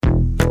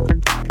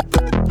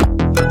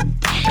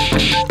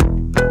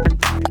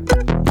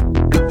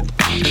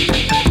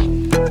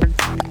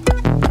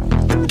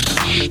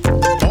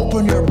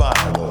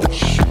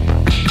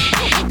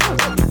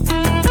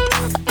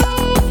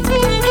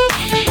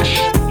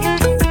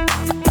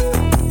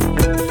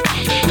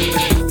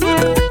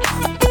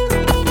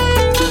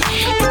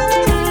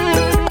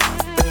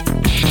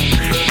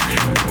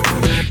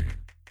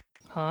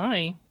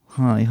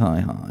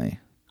Hi.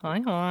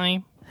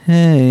 Hi.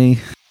 Hey.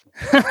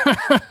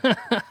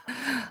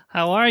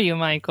 How are you,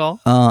 Michael?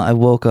 I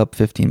woke up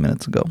 15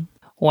 minutes ago.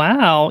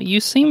 Wow, you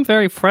seem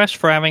very fresh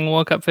for having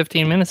woke up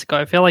 15 minutes ago.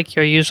 I feel like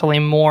you're usually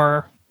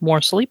more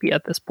sleepy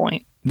at this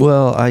point.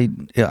 Well, I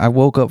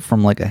woke up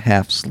from like a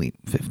half sleep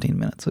 15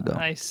 minutes ago.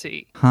 I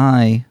see.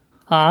 Hi.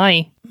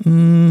 Hi.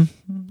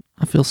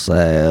 I feel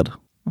sad.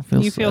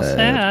 You feel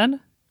sad?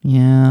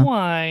 Yeah.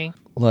 Why?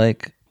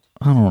 Like,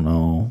 I don't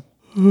know.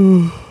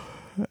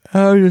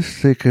 I was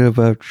just thinking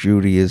about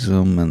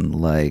Judaism and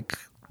like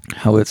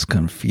how it's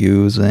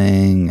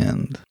confusing,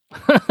 and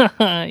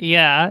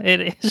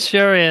Yeah,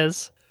 sure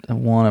is. I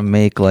want to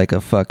make like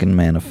a fucking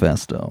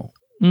manifesto.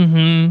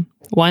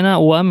 Why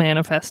not what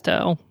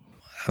manifesto?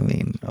 I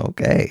mean,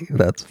 okay,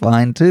 that's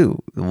fine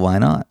too. Why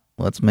not?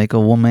 Let's make a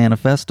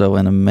manifesto,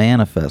 and a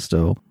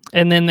manifesto.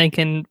 And then they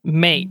can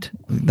mate.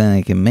 Then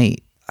they can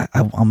mate.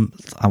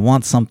 I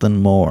want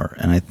something more,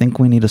 and I think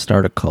we need to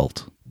start a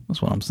cult.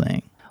 That's what I'm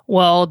saying.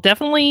 Well,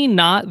 definitely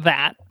not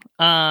that.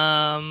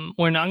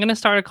 We're not going to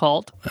start a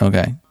cult.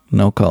 Okay,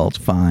 no cult,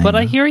 fine. But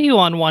I hear you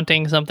on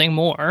wanting something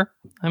more.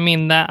 I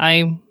mean, that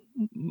I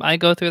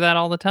go through that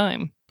all the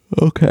time.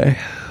 Okay.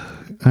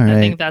 All right. I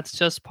think that's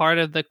just part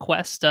of the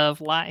quest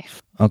of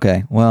life.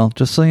 Okay, well,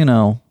 just so you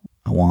know,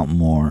 I want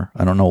more.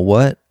 I don't know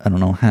what. I don't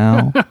know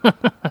how.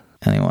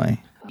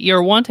 Anyway.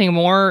 Your wanting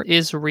more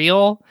is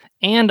real.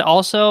 And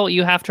also,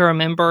 you have to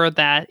remember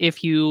that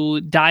if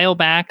you dial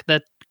back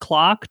the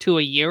clock to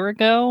a year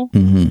ago,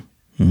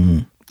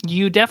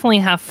 you definitely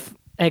have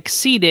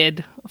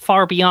exceeded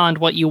far beyond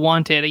what you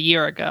wanted a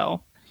year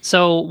ago.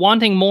 So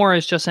wanting more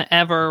is just an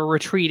ever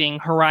retreating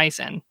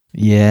horizon.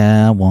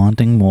 Yeah,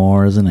 wanting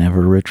more is an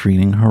ever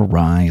retreating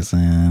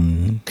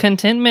horizon.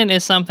 Contentment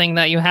is something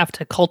that you have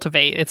to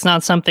cultivate. It's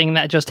not something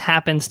that just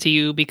happens to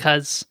you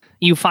because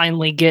you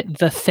finally get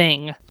the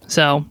thing.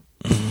 So,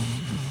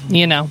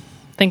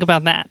 think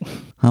about that.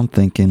 I'm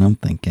thinking.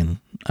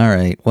 All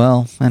right,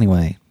 well,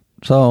 anyway,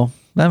 so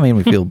that made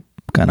me feel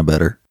kind of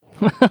better.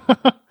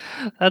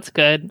 That's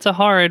good. It's a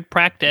hard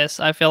practice.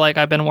 I feel like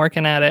I've been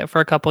working at it for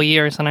a couple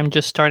years and I'm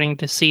just starting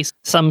to see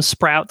some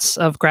sprouts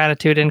of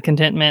gratitude and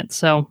contentment.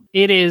 So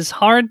it is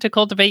hard to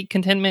cultivate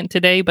contentment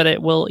today, but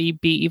it will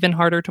be even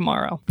harder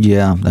tomorrow.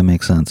 Yeah, that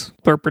makes sense.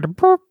 Burp, burp,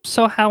 burp.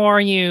 So how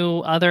are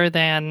you other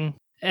than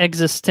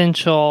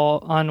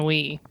existential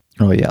ennui?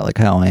 Oh yeah, like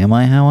how am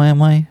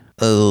I?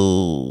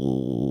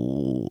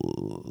 Oh,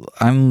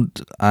 I'm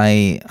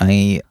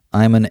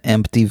an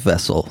empty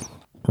vessel,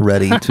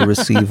 ready to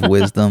receive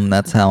wisdom.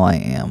 That's how I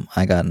am.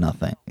 I got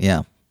nothing.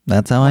 Yeah,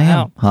 that's how I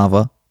am.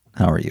 Hava,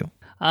 how are you?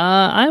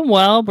 I'm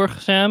well, Baruch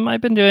Hashem. I've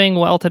been doing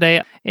well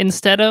today.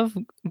 Instead of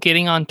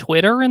getting on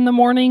Twitter in the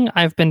morning,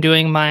 I've been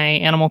doing my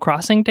Animal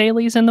Crossing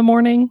dailies in the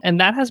morning,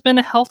 and that has been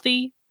a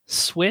healthy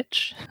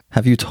switch.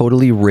 Have you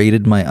totally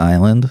raided my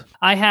island?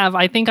 I have.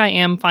 I think I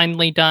am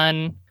finally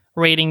done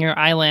raiding your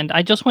island.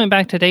 I just went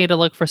back today to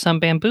look for some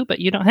bamboo, but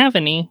you don't have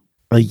any.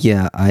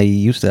 Yeah, I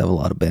used to have a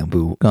lot of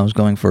bamboo. I was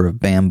going for a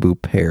bamboo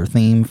pear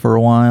theme for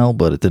a while,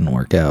 but it didn't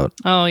work out.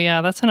 Oh,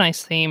 yeah, that's a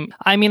nice theme.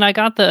 I mean, I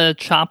got the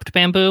chopped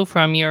bamboo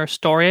from your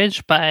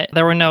storage, but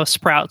there were no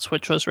sprouts,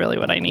 which was really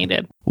what I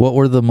needed. What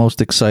were the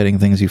most exciting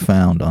things you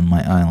found on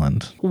my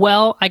island?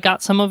 Well, I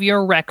got some of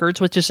your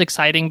records, which is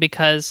exciting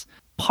because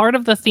part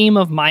of the theme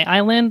of my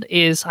island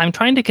is I'm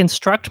trying to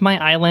construct my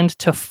island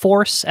to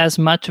force as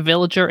much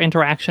villager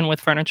interaction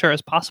with furniture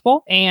as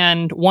possible.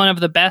 And one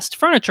of the best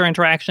furniture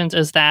interactions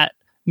is that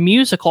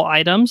musical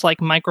items like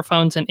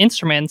microphones and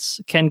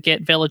instruments can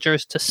get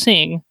villagers to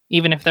sing,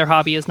 even if their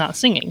hobby is not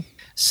singing.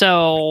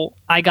 So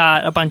I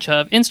got a bunch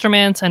of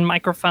instruments and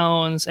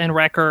microphones and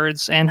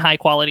records and high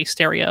quality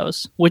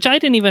stereos, which I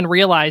didn't even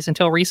realize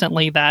until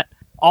recently that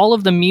all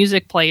of the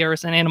music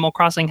players in Animal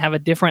Crossing have a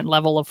different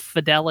level of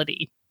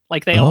fidelity.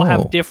 Like they all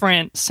have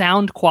different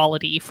sound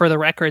quality for the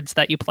records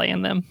that you play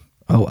in them.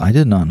 Oh, I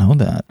did not know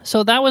that.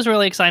 So that was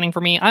really exciting for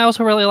me. I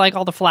also really like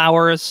all the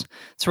flowers.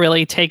 It's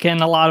really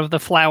taken a lot of the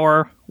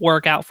flower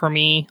work out for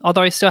me,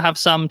 although I still have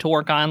some to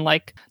work on,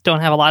 like don't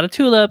have a lot of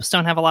tulips,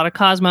 don't have a lot of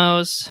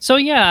cosmos. So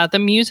yeah, the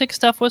music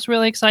stuff was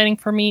really exciting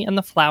for me, and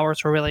the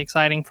flowers were really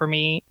exciting for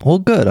me. Well,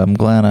 good. I'm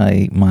glad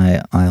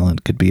my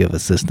island could be of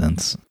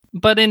assistance.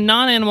 But in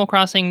non-Animal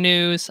Crossing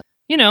news,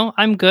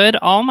 I'm good.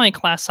 All my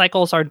class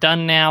cycles are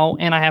done now,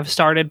 and I have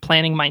started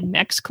planning my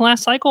next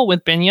class cycle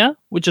with Binya,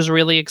 which is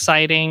really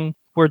exciting.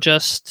 We're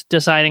just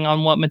deciding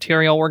on what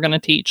material we're going to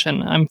teach,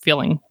 and I'm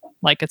feeling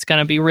like it's going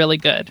to be really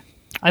good.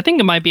 I think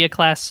it might be a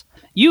class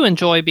you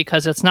enjoy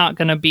because it's not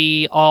going to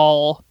be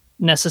all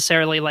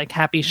necessarily like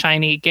happy,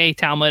 shiny, gay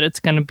Talmud.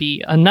 It's going to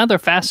be another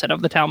facet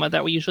of the Talmud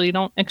that we usually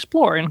don't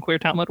explore in Queer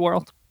Talmud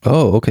world.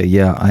 Oh, okay.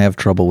 Yeah, I have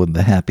trouble with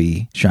the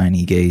happy,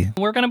 shiny, gay.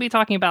 We're going to be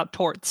talking about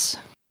torts.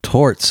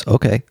 Torts.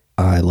 Okay.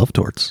 I love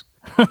torts.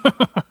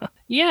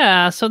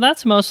 Yeah, so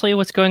that's mostly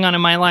what's going on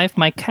in my life.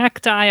 My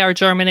cacti are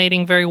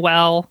germinating very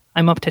well.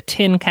 I'm up to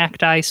 10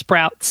 cacti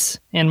sprouts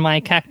in my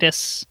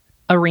cactus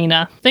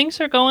arena. Things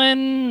are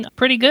going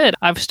pretty good.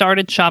 I've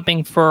started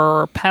shopping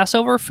for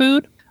Passover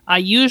food. I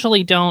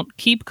usually don't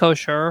keep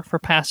kosher for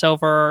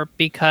Passover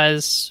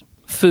because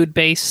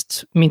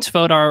food-based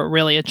mitzvot are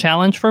really a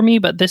challenge for me,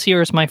 but this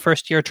year is my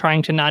first year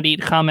trying to not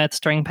eat chametz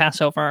during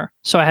Passover.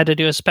 So I had to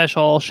do a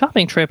special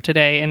shopping trip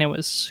today, and it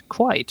was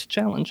quite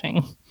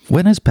challenging.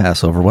 When is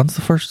Passover? When's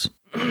the first?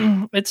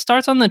 It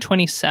starts on the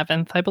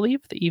 27th, I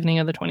believe, the evening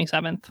of the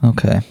 27th.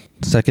 Okay.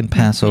 Second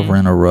Passover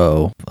in a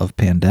row of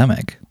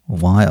pandemic.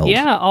 Wild.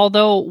 Yeah,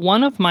 although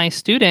one of my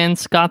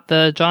students got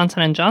the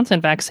Johnson & Johnson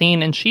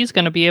vaccine, and she's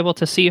going to be able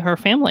to see her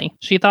family.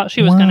 She thought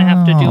she was going to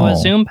have to do a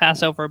Zoom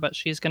Passover, but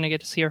she's going to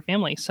get to see her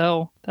family.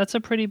 So that's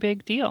a pretty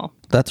big deal.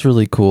 That's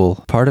really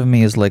cool. Part of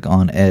me is like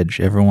on edge.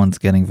 Everyone's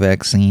getting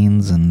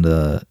vaccines, and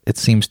it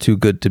seems too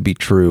good to be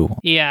true.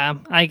 Yeah,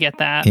 I get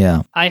that.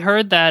 Yeah. I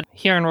heard that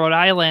here in Rhode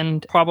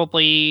Island,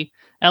 probably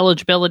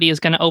eligibility is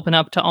going to open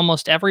up to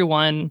almost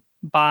everyone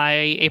by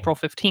April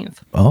 15th.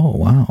 Oh,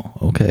 wow.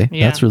 Okay.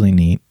 Yeah. That's really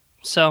neat.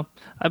 So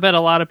I bet a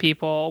lot of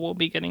people will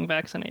be getting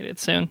vaccinated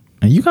soon.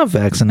 And you got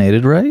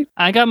vaccinated, right?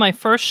 I got my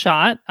first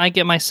shot. I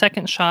get my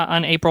second shot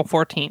on April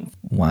 14th.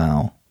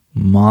 Wow.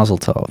 Mazel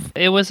tov.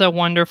 It was a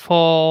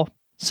wonderful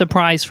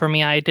surprise for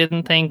me. I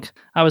didn't think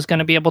I was going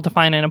to be able to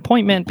find an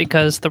appointment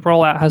because the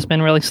rollout has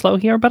been really slow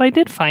here, but I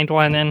did find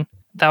one, and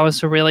that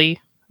was a really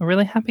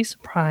happy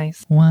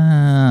surprise.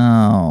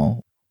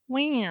 Wow.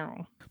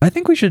 Wow. I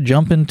think we should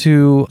jump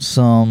into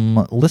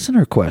some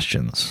listener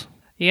questions.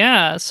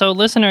 Yeah, so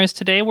listeners,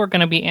 today we're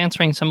going to be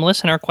answering some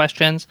listener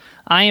questions.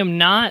 I am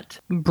not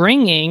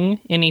bringing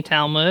any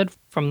Talmud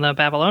from the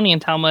Babylonian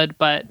Talmud,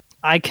 but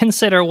I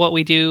consider what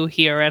we do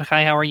here at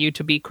Hi How Are You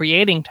to be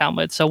creating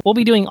Talmud. So we'll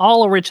be doing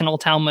all original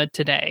Talmud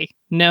today.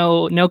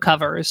 No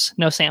covers,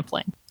 no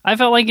sampling. I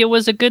felt like it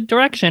was a good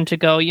direction to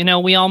go. You know,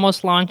 we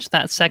almost launched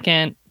that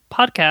second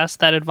podcast,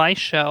 that advice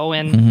show,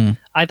 and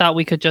I thought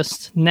we could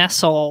just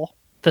nestle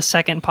the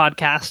second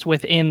podcast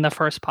within the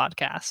first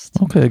podcast.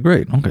 Okay,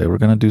 great. Okay, we're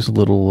going to do a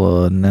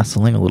little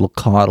nestling, a little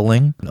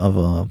coddling of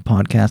a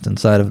podcast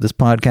inside of this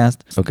podcast.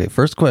 Okay,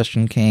 first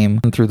question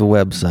came through the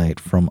website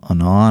from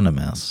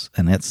Anonymous,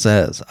 and it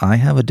says, I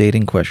have a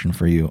dating question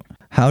for you.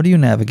 How do you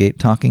navigate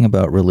talking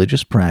about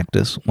religious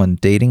practice when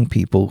dating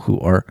people who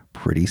are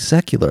pretty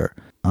secular?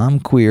 I'm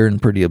queer and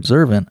pretty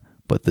observant,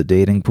 but the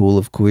dating pool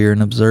of queer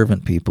and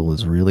observant people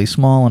is really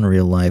small in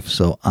real life,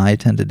 so I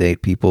tend to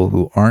date people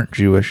who aren't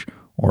Jewish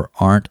or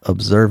aren't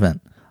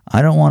observant.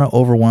 I don't want to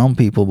overwhelm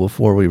people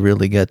before we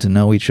really get to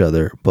know each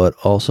other, but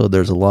also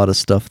there's a lot of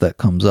stuff that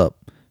comes up.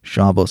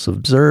 Shabbos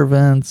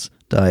observance,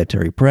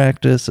 dietary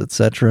practice,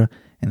 etc.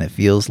 And it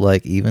feels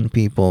like even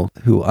people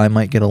who I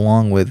might get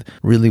along with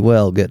really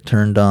well get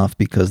turned off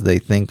because they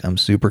think I'm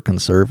super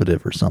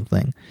conservative or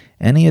something.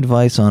 Any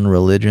advice on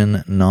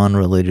religion,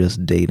 non-religious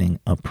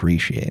dating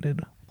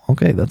appreciated?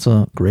 Okay, that's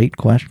a great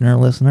questioner,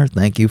 listener.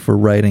 Thank you for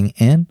writing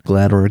in.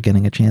 Glad we're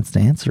getting a chance to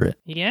answer it.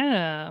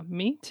 Yeah,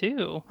 me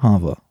too.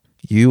 Hava,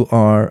 you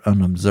are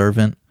an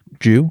observant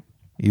Jew.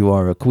 You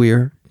are a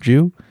queer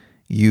Jew.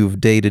 You've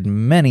dated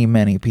many,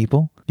 many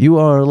people. You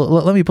are,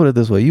 let me put it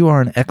this way, you are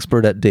an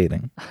expert at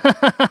dating.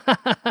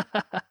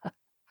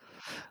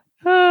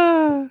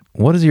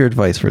 What is your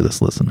advice for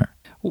this listener?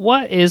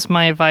 What is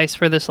my advice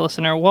for this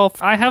listener? Well,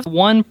 I have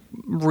one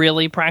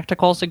really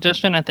practical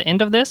suggestion at the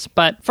end of this,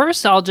 but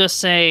first I'll just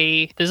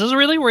say this is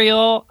really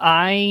real.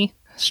 I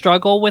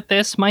struggle with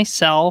this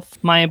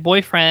myself. My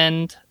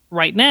boyfriend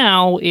right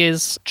now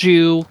is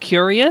Jew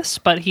curious,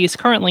 but he's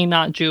currently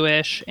not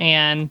Jewish,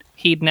 and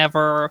he'd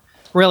never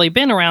really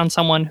been around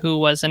someone who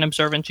was an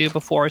observant Jew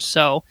before,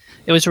 so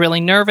it was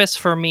really nervous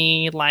for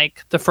me,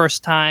 like the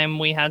first time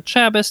we had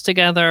Shabbos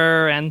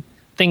together and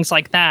things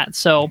like that.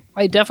 So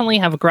I definitely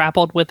have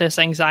grappled with this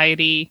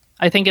anxiety.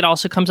 I think it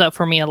also comes up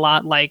for me a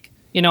lot, like,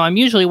 you know, I'm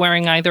usually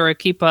wearing either a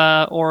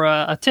kippah or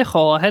a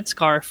tichel, a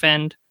headscarf,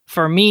 and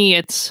for me,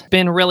 it's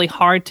been really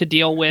hard to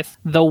deal with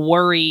the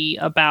worry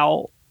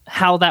about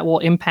how that will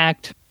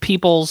impact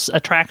people's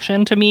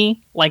attraction to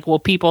me. Like, will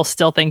people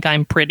still think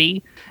I'm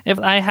pretty if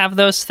I have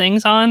those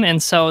things on?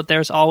 And so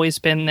there's always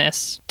been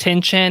this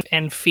tension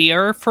and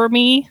fear for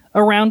me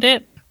around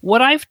it.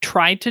 What I've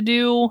tried to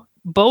do,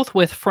 both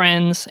with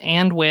friends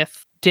and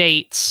with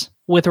dates,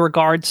 with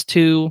regards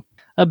to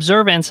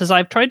observance, is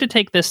I've tried to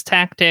take this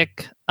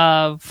tactic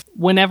of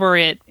whenever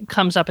it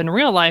comes up in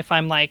real life,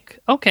 I'm like,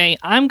 okay,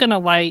 I'm going to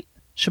light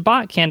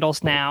Shabbat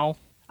candles now.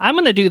 I'm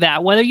going to do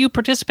that. Whether you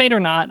participate or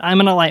not, I'm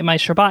going to light my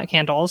Shabbat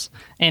candles.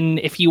 And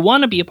if you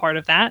want to be a part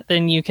of that,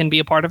 then you can be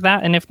a part of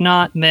that. And if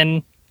not,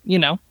 then, you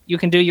know, you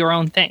can do your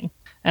own thing.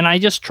 And I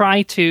just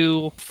try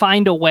to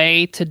find a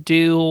way to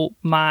do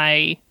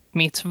my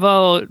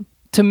mitzvot,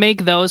 to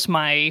make those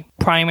my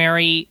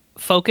primary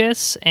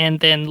focus,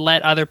 and then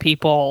let other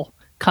people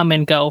come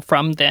and go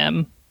from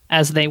them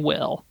as they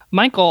will.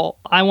 Michael,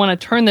 I want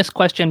to turn this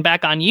question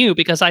back on you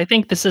because I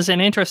think this is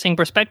an interesting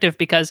perspective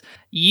because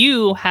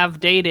you have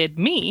dated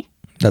me.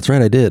 That's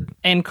right, I did.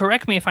 And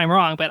correct me if I'm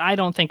wrong, but I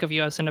don't think of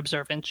you as an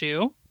observant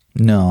Jew.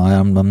 No,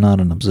 I'm not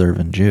an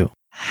observant Jew.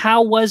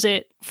 How was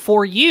it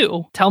for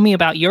you? Tell me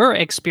about your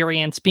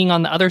experience being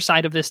on the other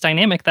side of this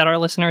dynamic that our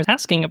listener is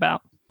asking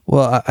about.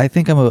 Well, I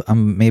think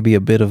I'm maybe a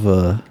bit of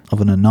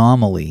an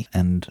anomaly,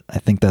 and I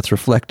think that's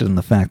reflected in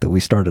the fact that we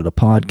started a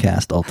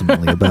podcast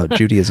ultimately about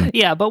Judaism.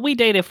 Yeah, but we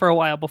dated for a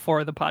while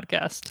before the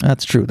podcast.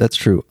 That's true. That's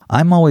true.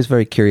 I'm always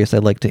very curious. I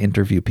like to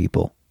interview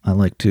people. I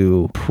like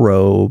to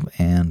probe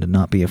and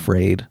not be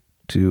afraid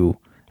to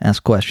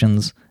ask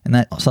questions, and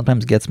that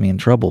sometimes gets me in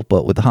trouble.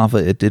 But with Hava,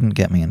 it didn't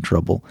get me in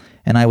trouble.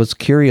 And I was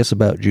curious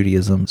about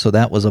Judaism, so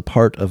that was a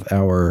part of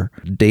our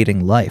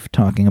dating life,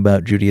 talking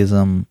about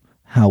Judaism,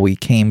 how we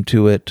came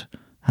to it,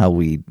 how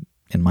we,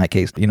 in my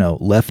case,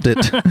 left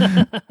it.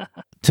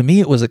 To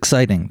me, it was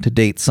exciting to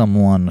date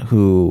someone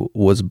who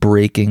was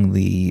breaking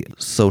the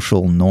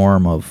social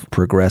norm of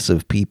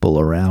progressive people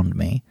around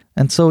me.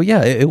 And so,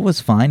 yeah, it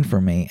was fine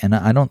for me. And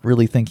I don't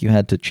really think you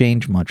had to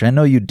change much. I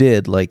know you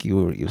did. Like,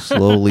 you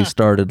slowly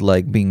started,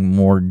 like, being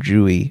more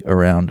Jewy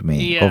around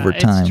me over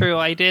time. Yeah, it's true.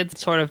 I did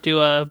sort of do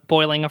a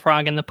boiling a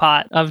frog in the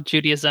pot of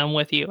Judaism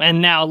with you.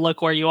 And now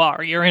look where you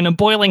are. You're in a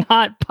boiling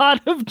hot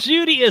pot of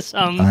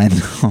Judaism. I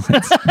know.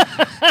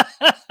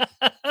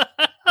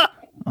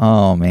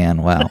 Oh,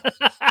 man. Wow.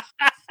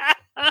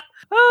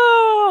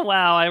 Oh,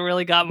 wow. I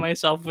really got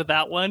myself with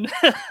that one.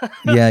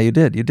 Yeah, you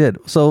did. You did.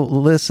 So,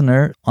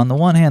 listener, on the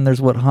one hand,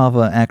 there's what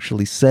Hava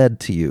actually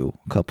said to you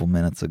a couple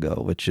minutes ago,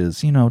 which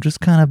is, just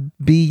kind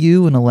of be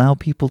you and allow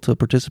people to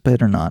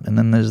participate or not. And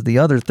then there's the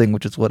other thing,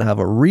 which is what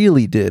Hava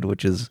really did,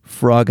 which is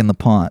frog in the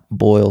pot,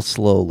 boil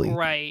slowly.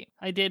 Right.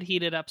 I did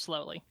heat it up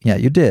slowly. Yeah,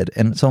 you did.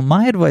 And so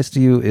my advice to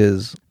you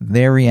is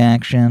their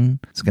reaction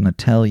is going to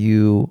tell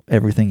you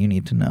everything you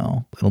need to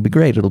know. It'll be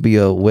great. It'll be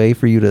a way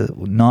for you to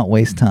not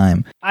waste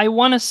time. I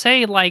want to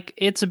say,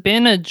 it's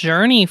been a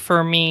journey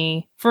for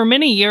me. For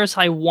many years,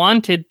 I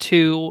wanted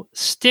to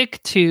stick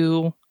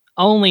to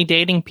only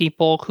dating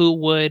people who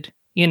would,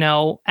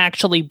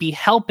 actually be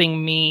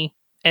helping me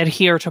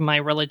adhere to my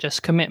religious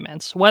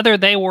commitments. Whether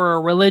they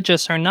were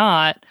religious or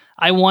not,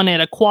 I wanted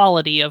a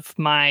quality of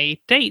my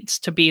dates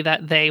to be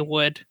that they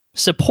would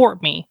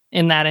support me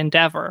in that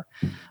endeavor.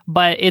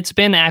 But it's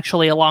been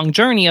actually a long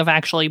journey of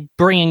actually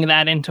bringing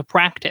that into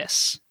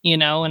practice,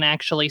 and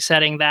actually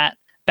setting that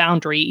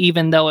boundary,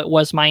 even though it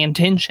was my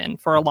intention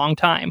for a long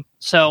time.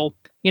 So,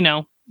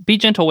 be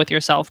gentle with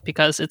yourself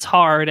because it's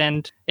hard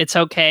and it's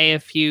okay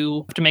if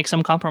you have to make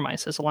some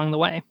compromises along the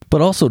way. But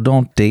also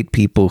don't date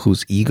people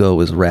whose ego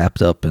is wrapped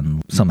up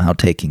in somehow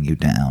taking you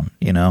down,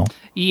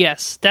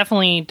 Yes,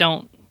 definitely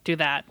don't do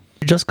that.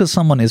 Just because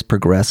someone is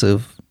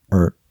progressive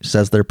or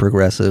says they're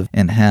progressive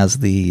and has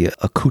the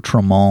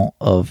accoutrement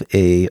of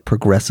a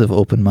progressive,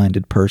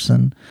 open-minded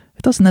person,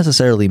 it doesn't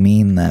necessarily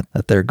mean that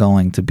they're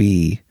going to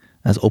be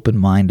as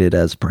open-minded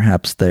as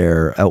perhaps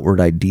their outward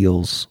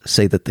ideals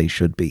say that they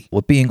should be.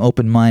 What being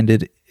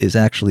open-minded is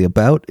actually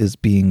about is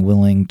being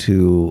willing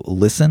to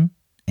listen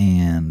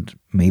and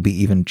maybe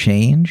even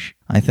change.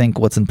 I think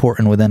what's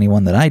important with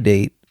anyone that I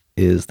date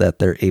is that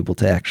they're able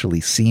to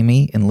actually see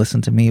me and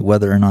listen to me,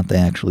 whether or not they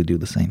actually do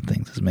the same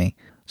things as me.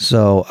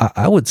 So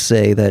I would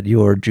say that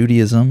your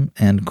Judaism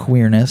and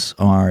queerness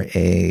are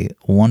a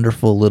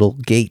wonderful little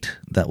gate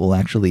that will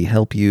actually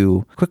help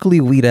you quickly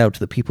weed out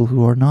the people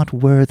who are not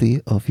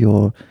worthy of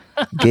your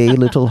gay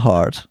little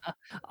heart.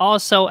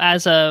 Also,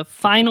 as a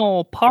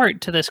final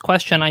part to this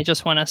question, I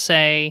just want to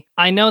say,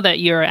 I know that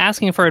you're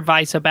asking for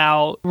advice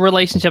about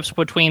relationships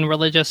between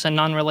religious and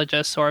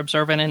non-religious or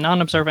observant and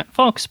non-observant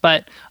folks,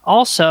 but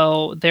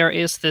also there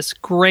is this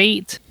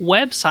great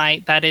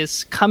website that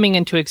is coming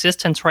into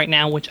existence right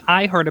now, which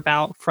I heard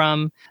about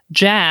from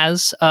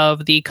Jazz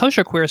of the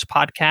Kosher Queers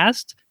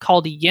podcast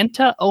called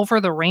Yenta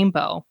Over the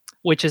Rainbow,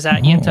 which is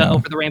at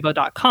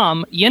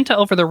yentaovertherainbow.com. Yenta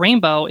Over the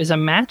Rainbow is a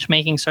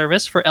matchmaking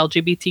service for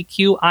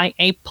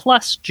LGBTQIA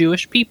plus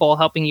Jewish people,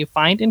 helping you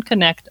find and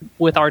connect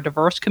with our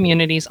diverse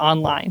communities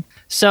online.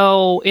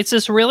 So it's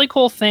this really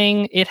cool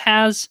thing. It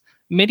has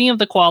many of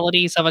the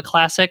qualities of a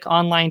classic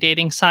online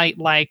dating site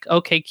like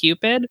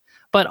OkCupid,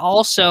 but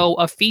also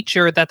a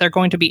feature that they're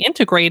going to be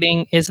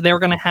integrating is they're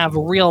going to have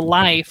real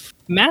life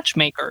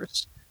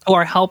matchmakers who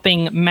are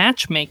helping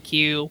matchmake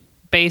you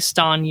based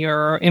on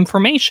your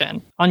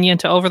information on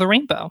Yenta Over the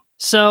Rainbow.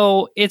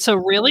 So it's a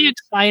really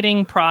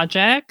exciting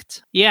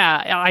project.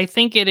 Yeah, I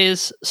think it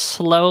is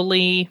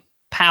slowly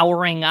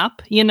powering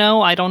up.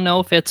 I don't know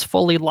if it's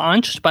fully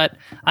launched, but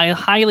I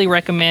highly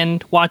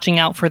recommend watching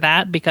out for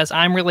that because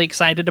I'm really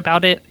excited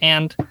about it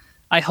and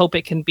I hope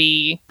it can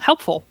be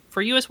helpful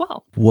for you as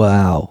well.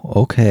 Wow.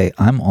 Okay.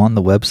 I'm on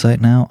the website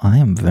now.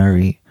 I'm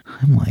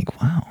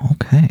like, wow.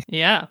 Okay.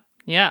 Yeah.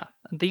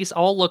 These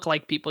all look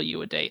like people you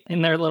would date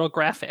in their little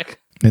graphic.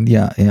 And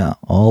yeah,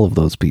 all of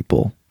those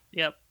people.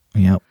 Yep.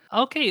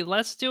 Okay,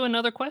 let's do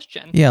another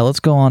question. Yeah, let's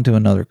go on to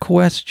another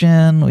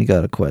question. We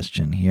got a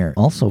question here.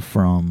 Also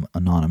from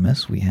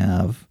Anonymous, we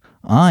have,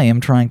 I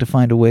am trying to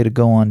find a way to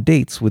go on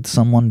dates with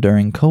someone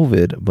during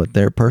COVID, but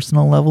their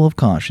personal level of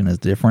caution is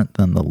different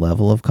than the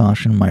level of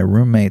caution my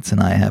roommates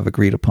and I have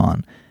agreed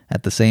upon.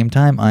 At the same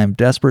time, I am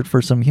desperate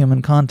for some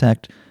human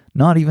contact,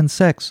 not even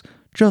sex,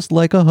 just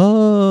like a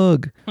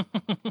hug.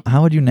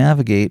 How would you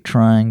navigate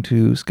trying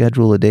to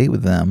schedule a date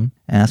with them,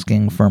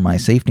 asking for my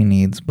safety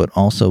needs, but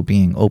also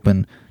being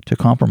open to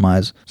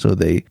compromise so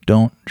they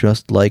don't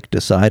just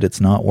decide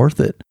it's not worth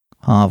it?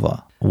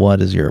 Hava,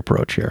 what is your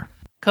approach here?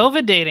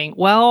 COVID dating.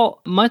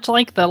 Well, much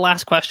like the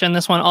last question,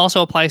 this one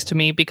also applies to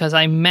me because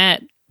I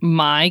met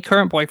my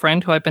current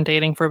boyfriend, who I've been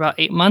dating for about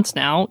 8 months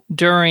now,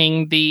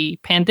 during the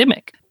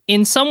pandemic.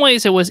 In some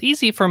ways, it was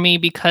easy for me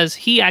because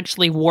he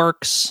actually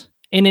works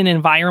in an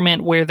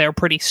environment where they're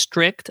pretty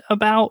strict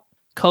about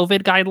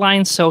COVID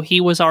guidelines. So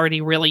he was already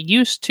really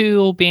used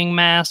to being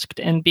masked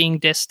and being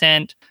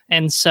distant.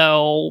 And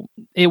so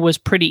it was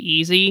pretty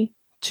easy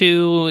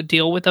to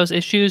deal with those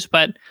issues.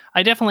 But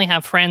I definitely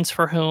have friends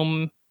for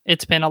whom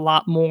it's been a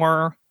lot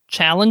more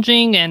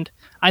challenging. And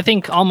I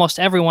think almost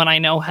everyone I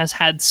know has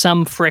had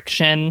some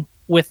friction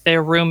with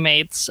their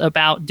roommates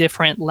about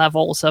different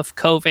levels of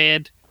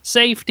COVID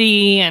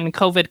safety and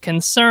COVID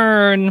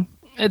concern.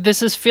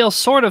 Feels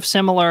sort of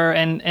similar,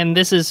 and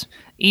this is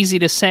easy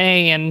to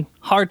say and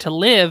hard to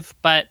live,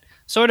 but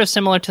sort of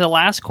similar to the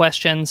last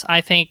questions.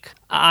 I think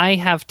I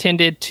have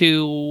tended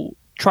to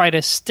try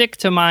to stick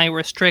to my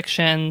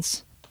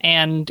restrictions,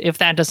 and if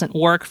that doesn't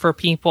work for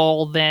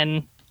people,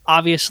 then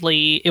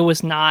obviously it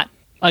was not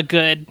a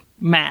good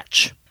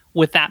match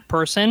with that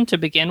person to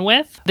begin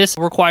with. This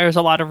requires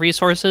a lot of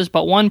resources,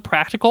 but one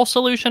practical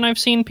solution I've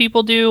seen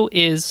people do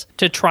is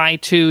to try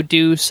to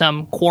do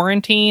some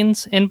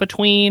quarantines in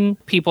between.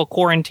 People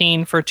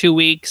quarantine for 2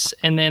 weeks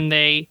and then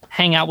they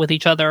hang out with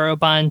each other a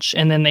bunch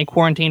and then they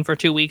quarantine for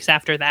 2 weeks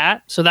after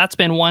that. So that's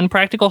been one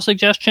practical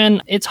suggestion.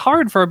 It's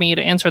hard for me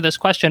to answer this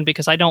question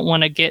because I don't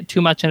want to get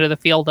too much into the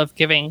field of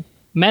giving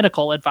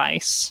medical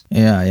advice.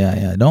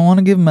 Yeah. I don't want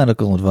to give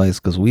medical advice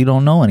because we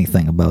don't know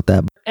anything about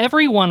that.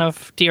 Every one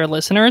of dear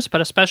listeners, but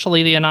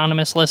especially the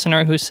anonymous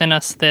listener who sent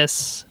us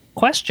this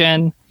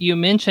question, you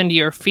mentioned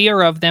your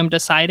fear of them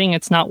deciding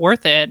it's not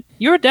worth it.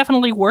 You're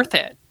definitely worth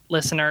it,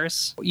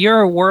 listeners.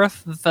 You're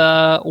worth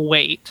the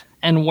wait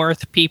and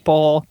worth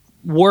people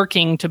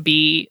working to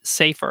be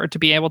safer, to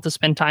be able to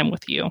spend time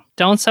with you.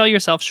 Don't sell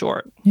yourself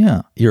short.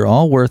 Yeah, you're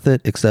all worth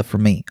it except for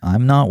me.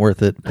 I'm not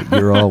worth it, but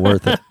you're all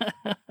worth it.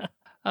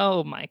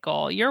 Oh,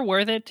 Michael, you're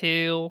worth it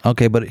too.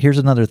 Okay, but here's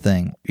another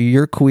thing.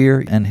 You're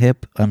queer and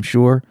hip, I'm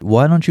sure.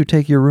 Why don't you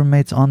take your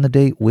roommates on the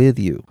date with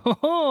you?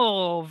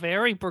 Oh,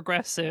 very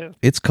progressive.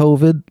 It's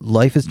COVID.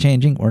 Life is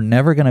changing. We're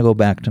never going to go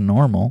back to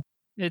normal.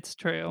 It's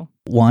true.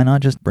 Why not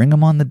just bring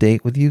them on the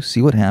date with you,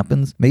 see what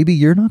happens? Maybe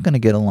you're not going to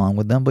get along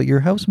with them, but your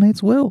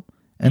housemates will.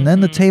 And then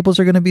the tables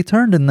are going to be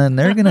turned, and then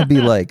they're going to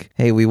be like,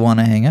 hey, we want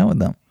to hang out with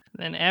them.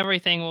 Then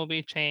everything will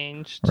be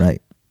changed.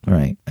 Right.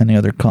 Any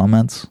other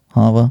comments,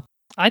 Hava?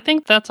 I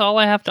think that's all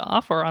I have to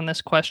offer on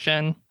this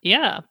question.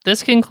 Yeah,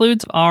 this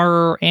concludes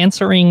our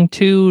answering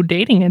 2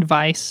 dating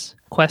advice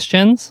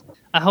questions.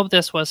 I hope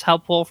this was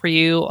helpful for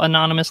you,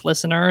 anonymous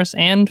listeners,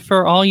 and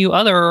for all you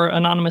other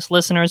anonymous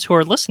listeners who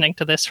are listening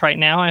to this right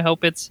now. I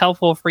hope it's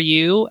helpful for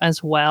you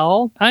as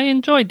well. I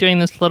enjoyed doing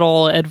this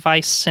little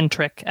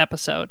advice-centric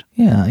episode.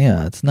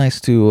 Yeah. It's nice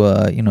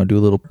to, do a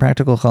little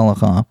practical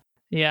halakha.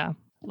 Yeah.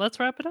 Let's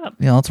wrap it up.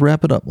 Yeah, let's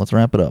wrap it up.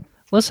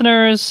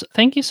 Listeners,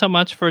 thank you so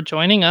much for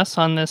joining us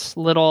on this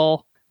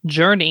little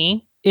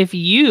journey. If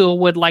you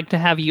would like to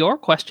have your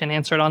question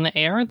answered on the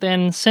air,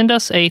 then send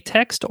us a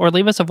text or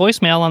leave us a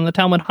voicemail on the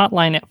Talmud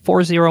hotline at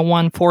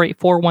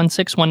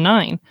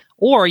 401-484-1619.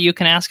 Or you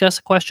can ask us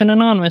a question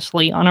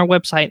anonymously on our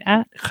website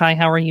at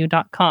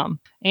chaihowareyou.com.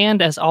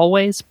 And as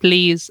always,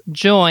 please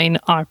join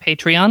our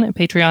Patreon at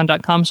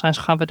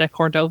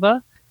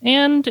patreon.com/ChavadehCordova.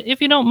 And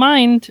if you don't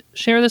mind,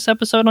 share this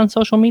episode on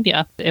social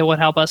media. It would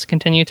help us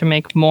continue to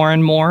make more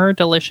and more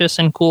delicious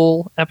and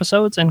cool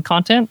episodes and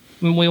content.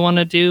 And we want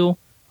to do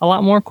a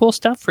lot more cool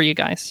stuff for you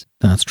guys.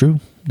 That's true.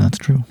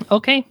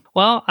 Okay.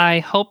 Well, I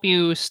hope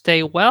you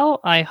stay well.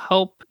 I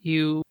hope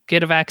you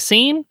get a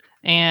vaccine.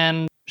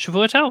 And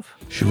Shavua Tov.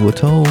 Shavua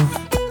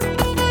Tov.